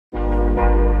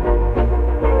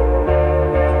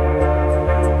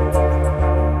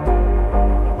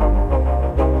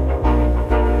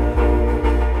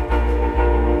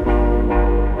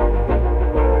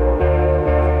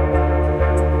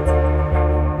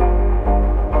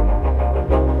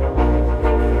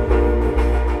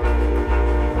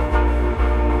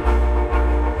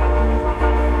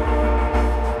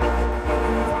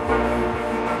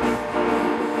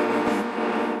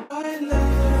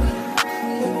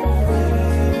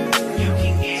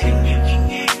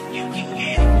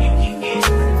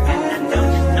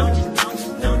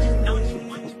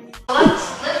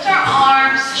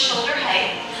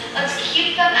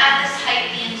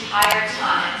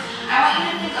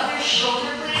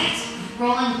shoulder blades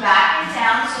rolling back and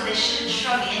down so they shouldn't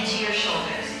shrug into your shoulders.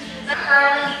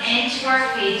 Curling into our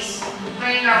face,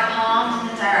 bringing our palms in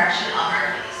the direction of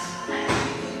our face.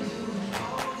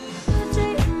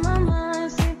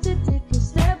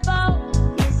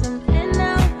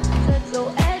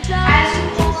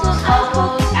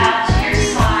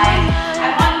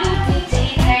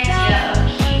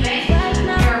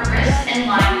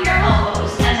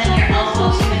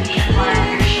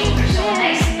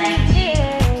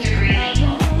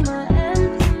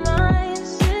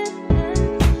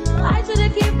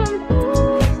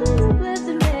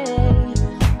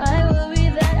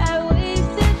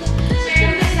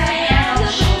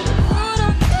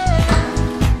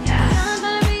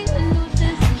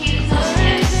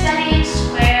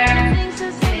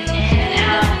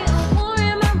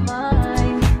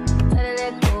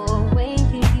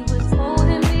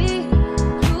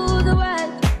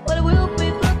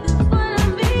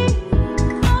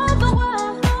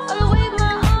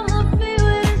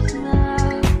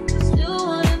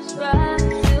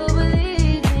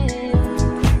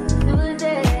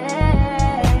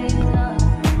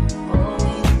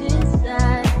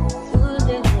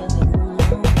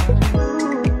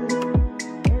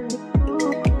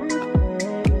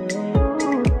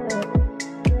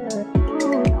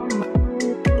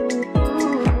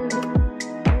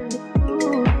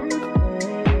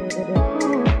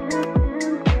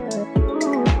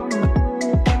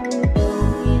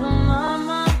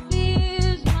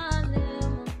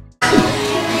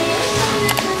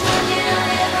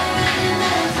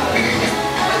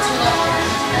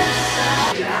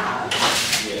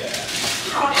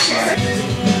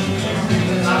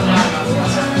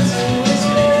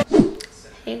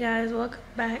 Hey guys, welcome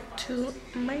back to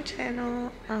my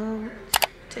channel.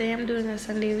 Today I'm doing a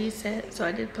Sunday reset. So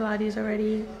I did Pilates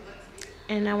already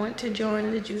and I went to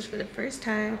join the juice for the first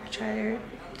time to try their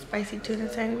spicy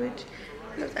tuna sandwich.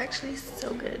 It was actually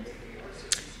so good.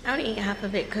 I only ate half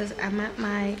of it because I'm at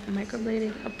my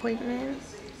microblading appointment.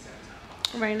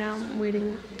 Right now I'm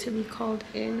waiting to be called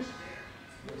in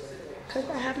because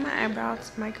I have my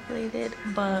eyebrows microbladed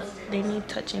but they need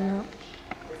touching up.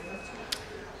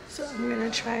 So I'm gonna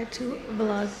try to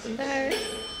vlog that,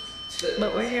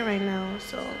 but we're here right now,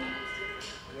 so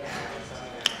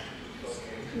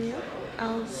yep,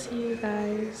 I'll see you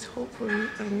guys. Hopefully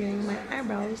I'm getting my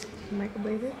eyebrows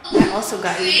microbladed. I also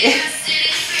got you this.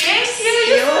 Thank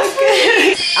you. You're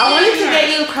welcome. I wanted to get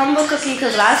you a crumble cookie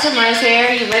because last time I was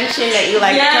here you mentioned that you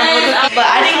like crumble cookie,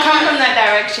 but I didn't come from that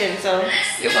direction, so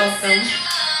you're welcome.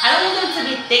 I don't want them to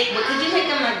be thick, but could you make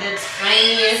them like the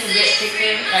tiniest bit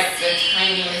thicker? Like the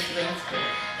tiniest bit thicker.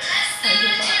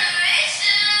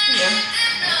 Yeah.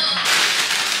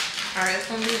 Alright, it's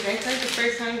gonna be next time the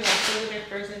first time you walk over there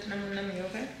first and number,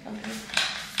 okay? Okay.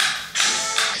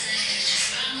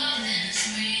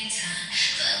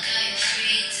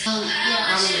 Yeah,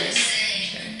 I'm ready.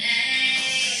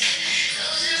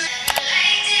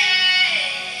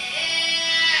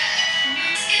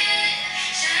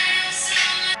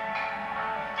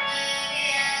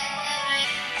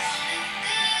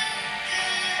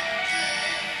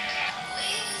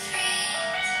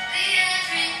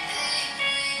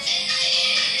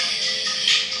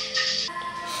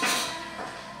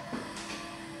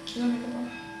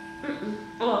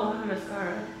 Oh, my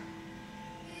mascara.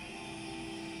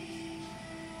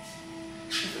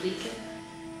 Is it leaking?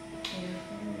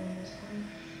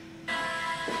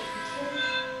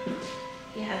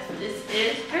 Yes, this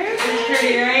is perfect. It's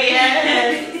pretty, right?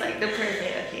 Yes. It's like the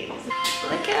perfect. Okay.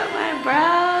 Look at my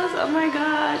brows. Oh my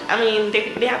gosh. I mean,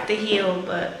 they have to heal,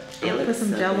 but they look Put some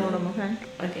so gel good. on them, okay?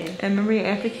 Okay. And remember, your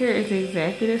aftercare is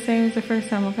exactly the same as the first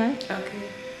time, okay? Okay.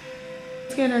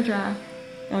 Skin or dry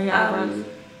on your eyebrows?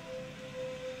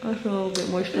 Let's a little bit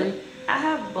moisture. I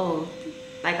have both.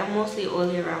 Like I'm mostly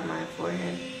oily around my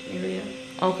forehead area.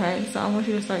 Okay, so I want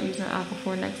you to start using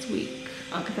Aquaphor next week.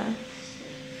 Okay.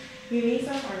 You need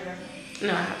some or no?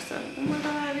 No, I have some. Oh my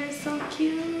god, they're so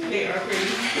cute. They are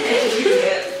pretty.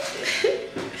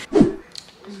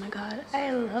 Oh my god,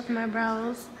 I love my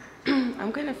brows.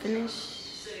 I'm gonna finish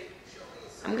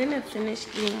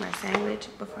eating my sandwich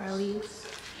before I leave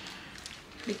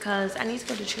because I need to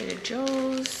go to Trader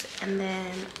Joe's, and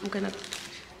then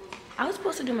I was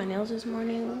supposed to do my nails this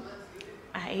morning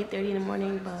at 8:30 in the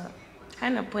morning, but I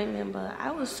had an appointment, but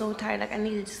I was so tired, like I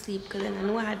needed to sleep because then I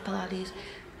knew I had Pilates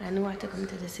and I knew I had to come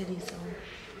to the city, so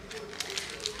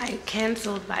I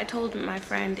canceled. But I told my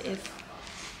friend if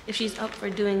she's up for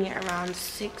doing it around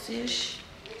 6ish,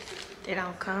 then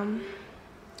I'll come.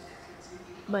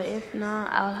 But if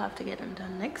not, I'll have to get them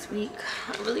done next week.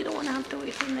 I really don't want to have to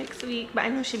wait till next week, but I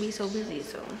know she'll be so busy,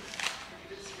 so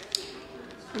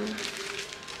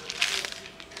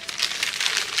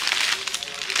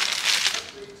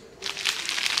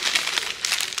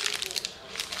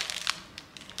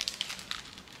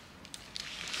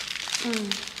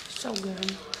So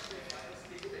good.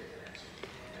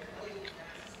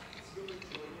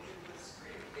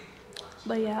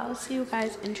 But yeah, I'll see you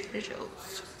guys in Trader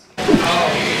Joe's.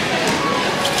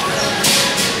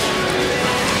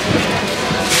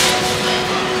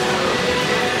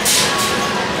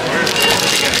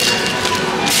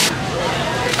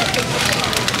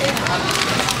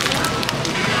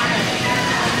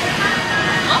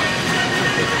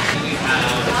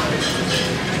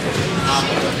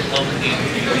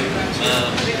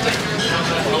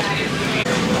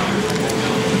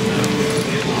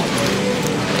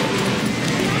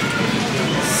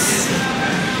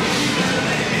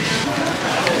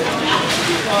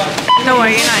 Don't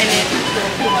worry, you're not in it.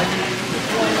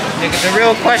 The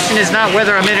real question is not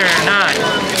whether I'm in it or not.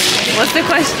 What's the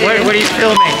question? What are you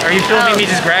filming? Are you filming me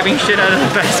just grabbing shit out of the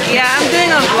basket? Yeah, I'm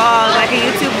doing a vlog, like a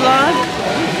YouTube vlog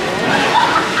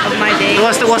of my day.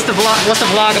 What's the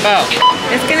vlog about?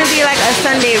 It's gonna be like a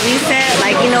Sunday reset,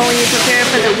 like you know when you prepare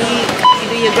for the week,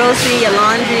 you do your grocery, your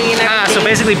laundry, and everything. So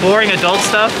basically boring adult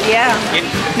stuff? Yeah. You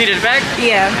needed a bag?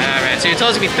 Yeah. Alright, so you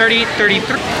told us to be 30,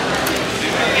 33.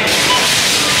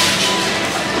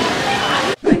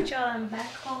 Alright y'all, I'm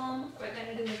back home. We're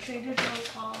gonna do a Trader Joe's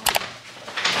haul.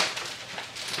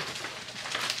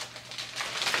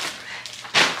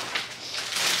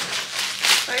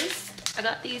 First, I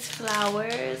got these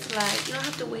flowers. Like, you don't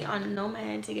have to wait on no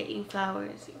man to get you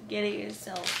flowers. You get it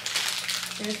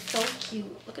yourself. They're so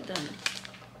cute. Look at them.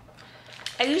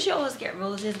 I usually always get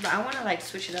roses, but I want to like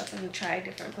switch it up and try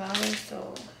different flowers.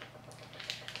 So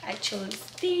I chose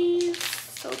these.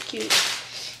 So cute.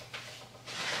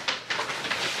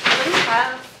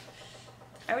 I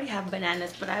already have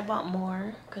bananas, but I bought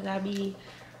more because I be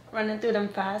running through them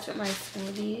fast with my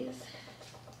smoothies.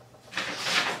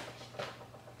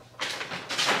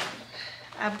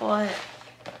 I bought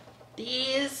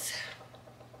these.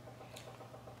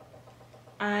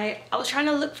 I was trying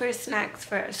to look for snacks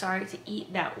for Asari to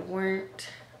eat that weren't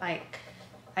like,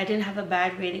 I didn't have a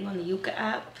bad rating on the Yuka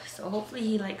app, so hopefully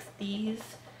he likes these.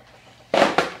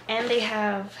 And they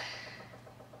have,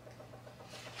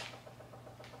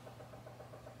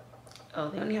 oh,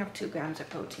 they only have 2 grams of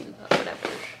protein, but whatever.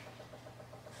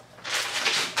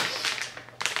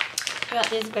 I got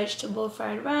this vegetable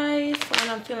fried rice for when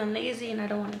I'm feeling lazy and I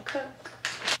don't want to cook.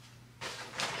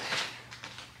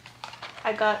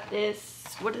 I got this,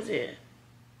 what is it?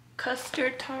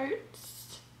 Custard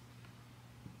tarts.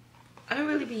 I don't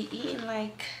really be eating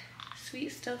like sweet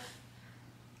stuff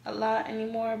a lot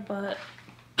anymore, but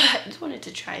I just wanted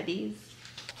to try these.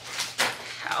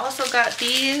 I also got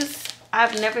these. I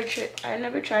never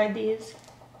tried these,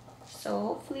 so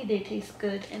hopefully they taste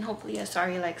good, and hopefully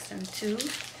Asari likes them too.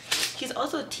 He's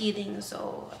also teething,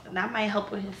 so that might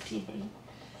help with his teething.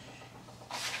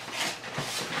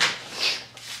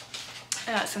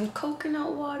 I got some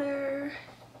coconut water,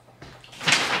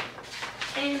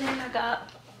 and then I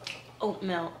got oat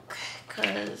milk,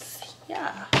 cause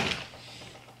yeah,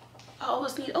 I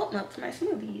always need oat milk for my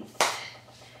smoothies.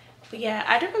 But yeah,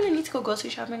 I didn't really need to go grocery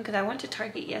shopping because I went to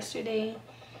Target yesterday.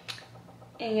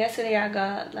 And yesterday I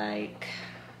got like,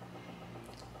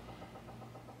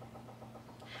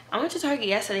 I went to Target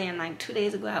yesterday and like 2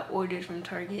 days ago I ordered from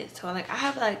Target. So like I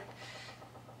have like,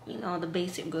 you know, the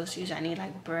basic groceries I need,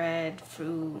 like bread,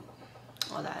 fruit,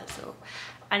 all that. So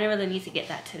I didn't really need to get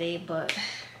that today, but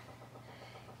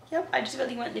yep, I just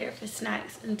really went there for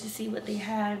snacks and to see what they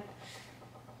had.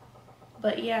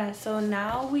 But yeah, so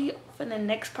now for the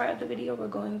next part of the video, we're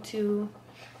going to,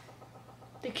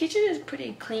 the kitchen is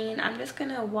pretty clean. I'm just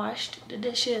gonna wash the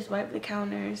dishes, wipe the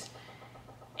counters,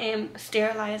 and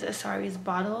sterilize Asari's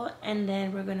bottle. And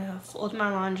then we're gonna fold my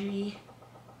laundry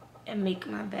and make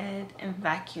my bed and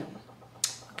vacuum.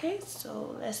 Okay,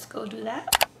 so let's go do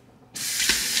that.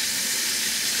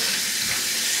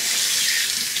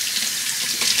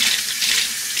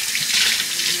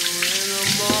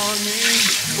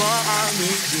 Why I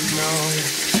need you now.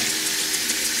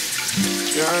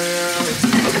 Yeah.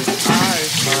 I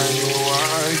find you, I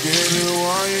give you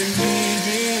all you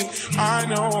need. I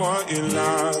know what you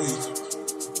like.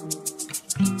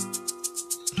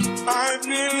 I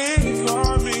feel it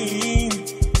coming.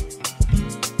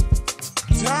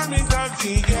 Time is up to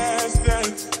yesterday.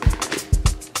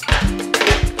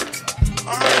 I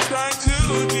try to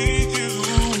need you,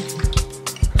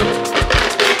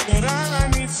 but I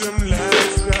need some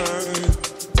lessons.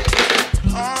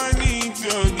 I need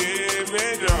to give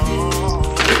it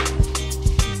all.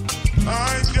 I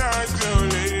got to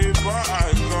live, but I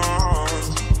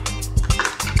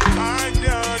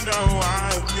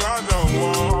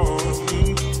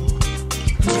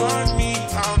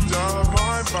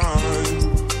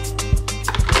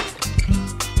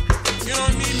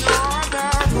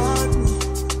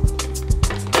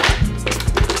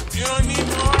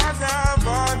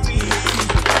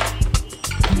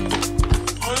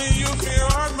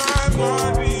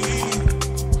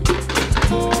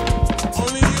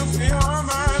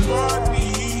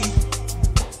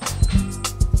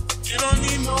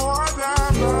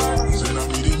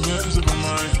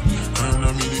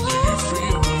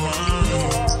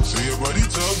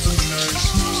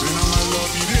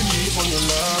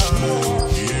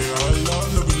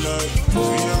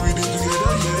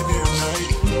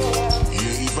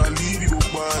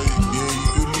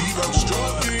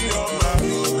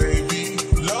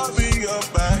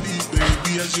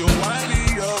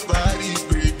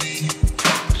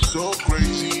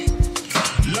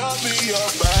your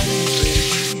body,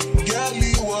 baby. Girl,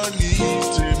 you want leave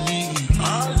to me.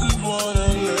 I just wanna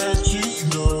let you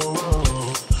know.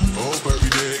 Hope every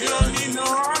day you don't need no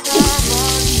other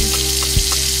body.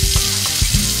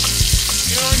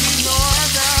 You don't need no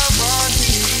other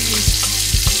body.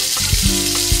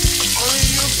 Only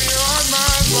you feel on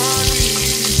my body.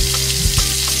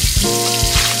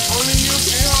 Only you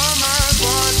feel on my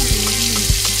body.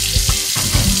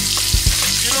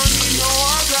 You don't need no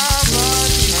other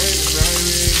body.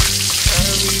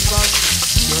 Everybody,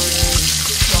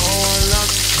 no one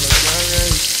loves me.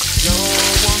 No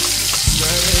one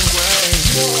very well.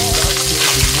 That's the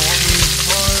morning.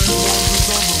 My love is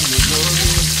on your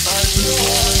journey. I just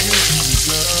wanna get you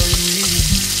beside me.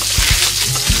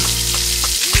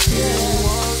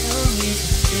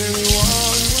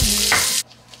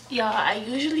 Y'all, I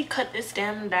usually cut this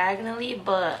stem diagonally,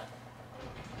 but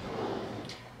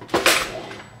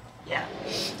yeah,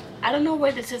 I don't know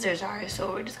where the scissors are,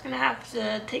 so we're just gonna have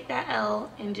to take that L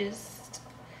and just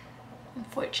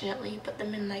unfortunately put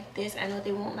them in like this. I know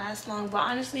they won't last long, but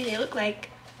honestly they look like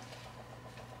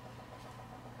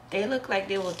they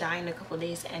will die in a couple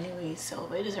days anyway,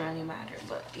 so it doesn't really matter.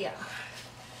 But yeah,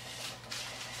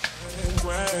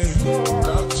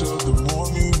 Got till the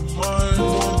morning, my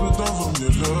one put down from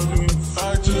your loving.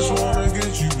 I just wanna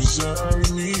get you beside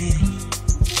me.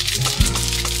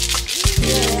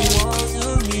 Give me all you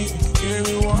need, give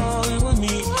me all you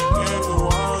need, give me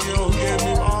all you, give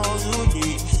me all you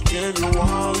need, give me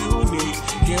all you need,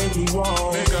 give me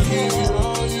all. Make I give you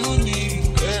all you need,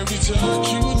 every touch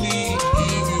you need,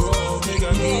 give you all, make I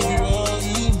give you all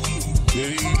you need,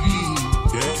 baby.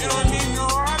 Yeah. You don't need no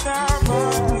other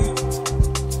body.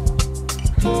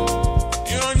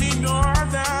 You don't need no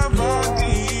other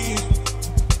body.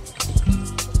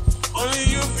 Only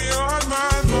you feel on my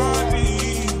body.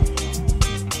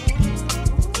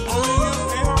 Only you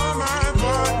feel on my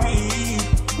body.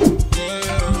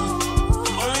 Yeah.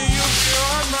 Only you feel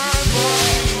on my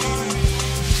body.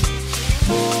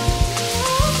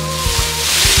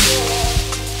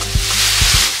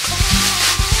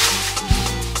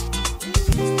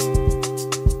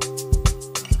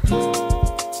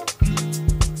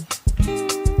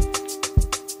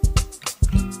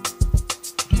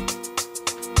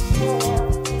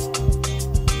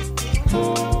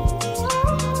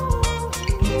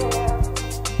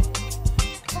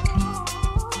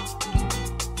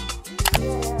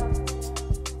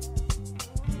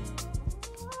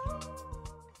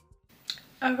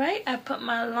 all right, I put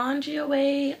my laundry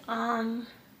away.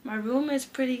 My room is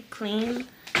pretty clean,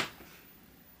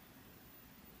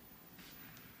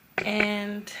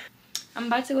 and I'm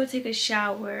about to go take a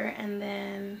shower, and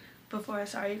then before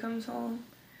Asari comes home,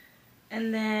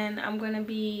 and then I'm gonna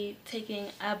be taking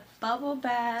a bubble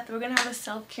bath. We're gonna have a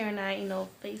self-care night, you know,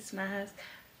 face mask,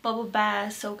 bubble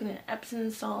bath, soaking in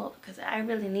Epsom salt, because I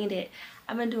really need it.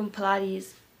 I've been doing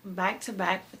Pilates back to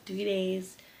back for 3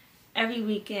 days every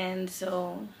weekend,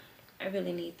 so I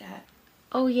really need that.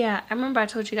 Oh yeah, I remember I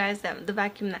told you guys that the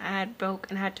vacuum that I had broke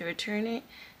and I had to return it,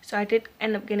 so I did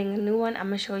end up getting a new one. I'm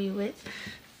gonna show you it.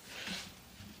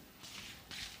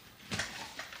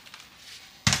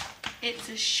 It's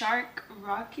a Shark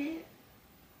Rocket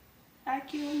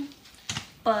vacuum,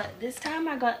 but this time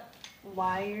I got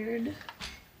wired.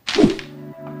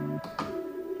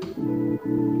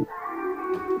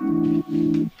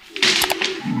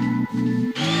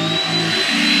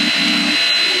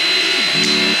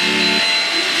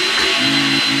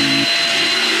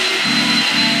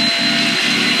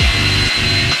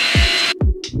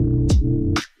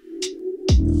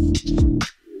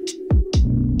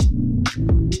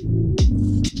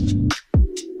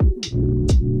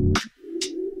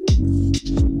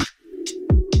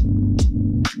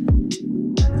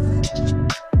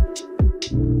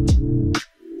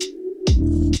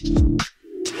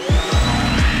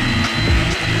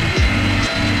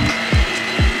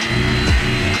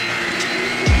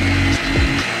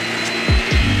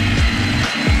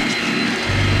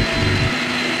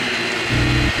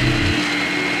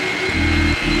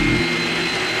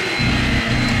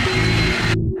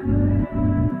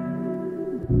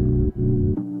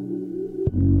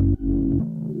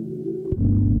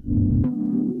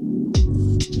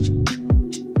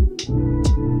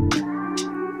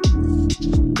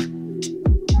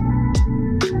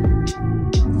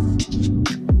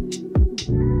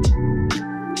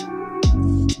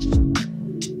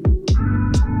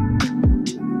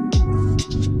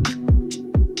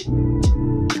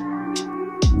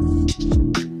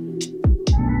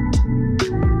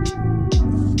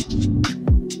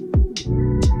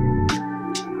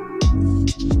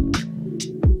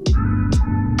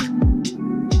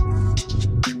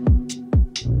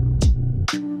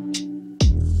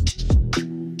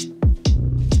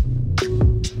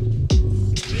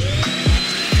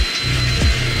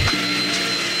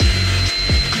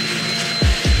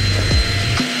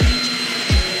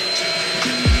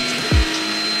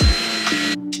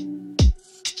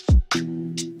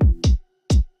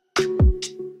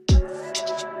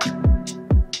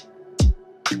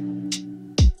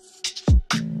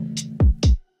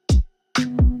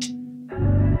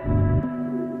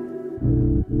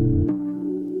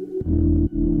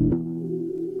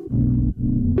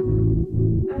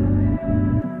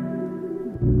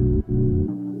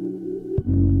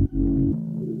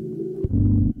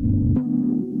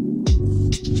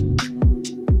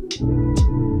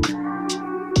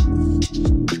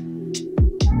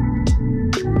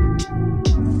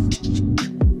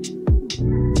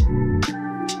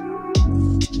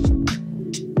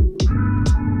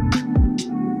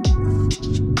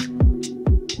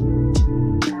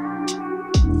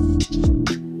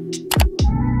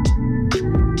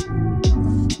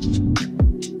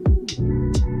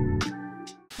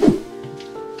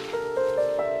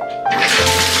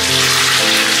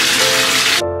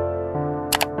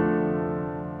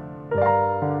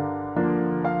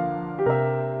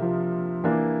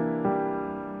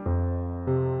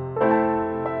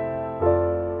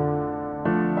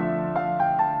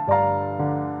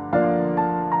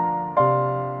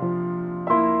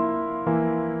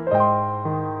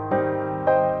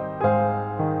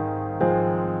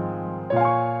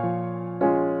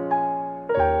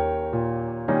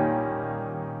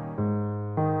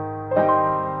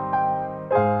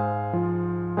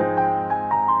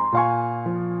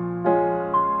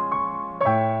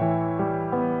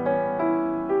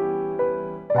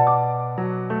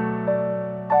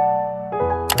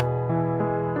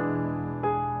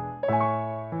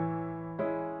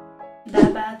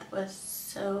 bath was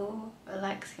so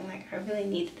relaxing. Like I really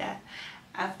needed that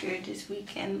after this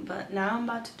weekend. But now I'm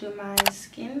about to do my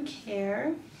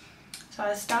skincare. So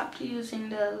I stopped using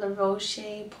the La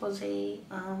Roche-Posay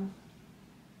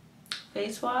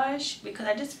face wash because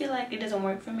I just feel like it doesn't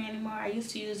work for me anymore. I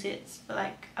used to use it for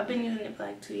like, I've been using it for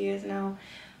like 2 years now,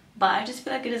 but I just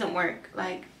feel like it doesn't work.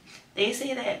 Like they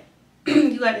say that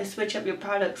you gotta switch up your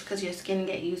products because your skin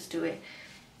get used to it.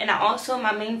 And I also,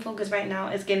 my main focus right now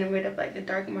is getting rid of like the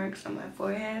dark marks on my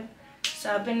forehead.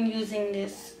 So I've been using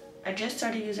this, I just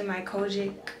started using my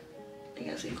Kojic, I think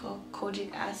that's what it's called,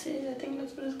 Kojic acid, I think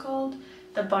that's what it's called,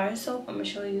 the bar soap. I'm gonna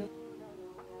show you.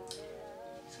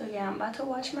 So yeah, I'm about to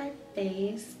wash my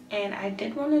face, and I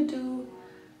did want to do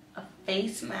a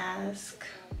face mask,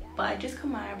 but I just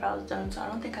got my eyebrows done, so I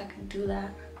don't think I can do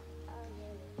that.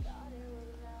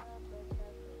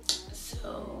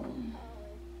 So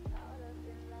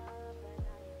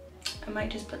I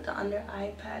might just put the under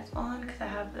eye pads on because I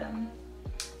have them.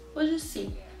 We'll just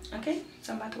see. Okay,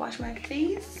 so I'm about to wash my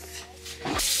face.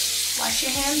 Wash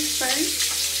your hands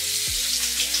first.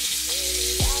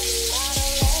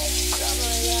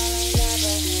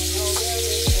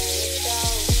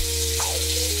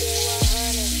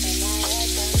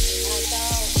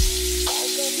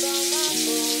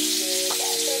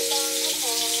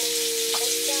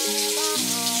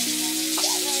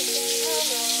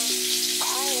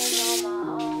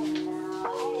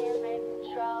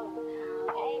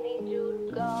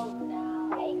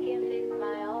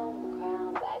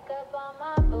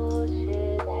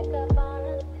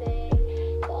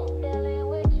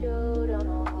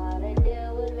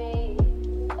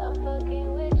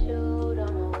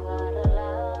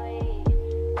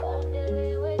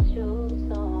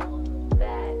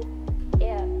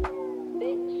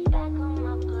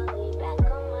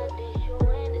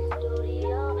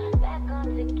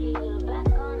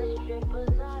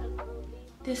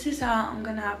 This is how I'm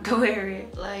gonna have to wear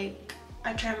it. Like,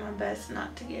 I try my best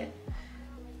not to get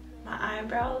my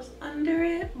eyebrows under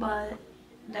it, but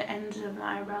the ends of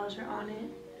my eyebrows are on it.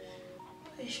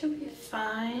 But it should be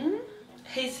fine.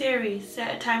 Hey Siri,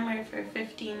 set a timer for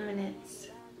 15 minutes.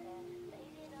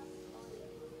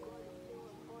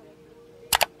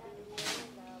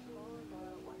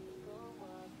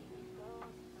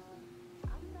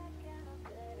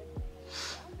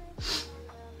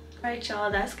 Alright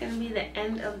y'all, that's gonna be the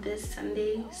end of this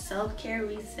Sunday self-care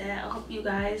reset. I hope you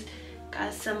guys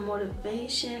got some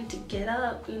motivation to get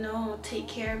up, you know, take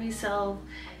care of yourself.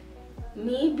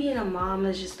 Me being a mom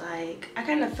is just like, I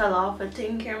kind of fell off of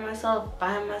taking care of myself,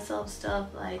 buying myself stuff,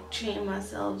 like treating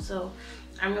myself. So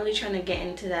I'm really trying to get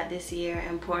into that this year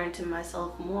and pour into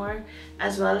myself more,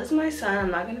 as well as my son. I'm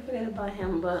not gonna forget about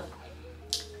him, but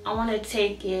I want to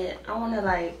take it, I want to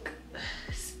like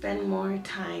spend more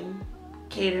time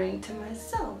catering to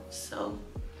myself. So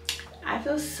I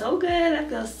feel so good. I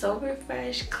feel so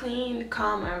refreshed, clean,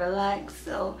 calm, and relaxed.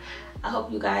 So I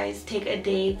hope you guys take a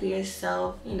day for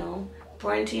yourself, you know,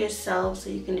 pour into yourself so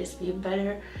you can just be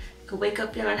better. You can wake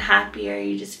up feeling happier.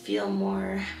 You just feel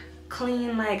more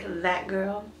clean like that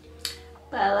girl.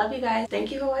 But I love you guys.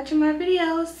 Thank you for watching my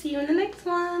video. See you in the next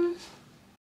one.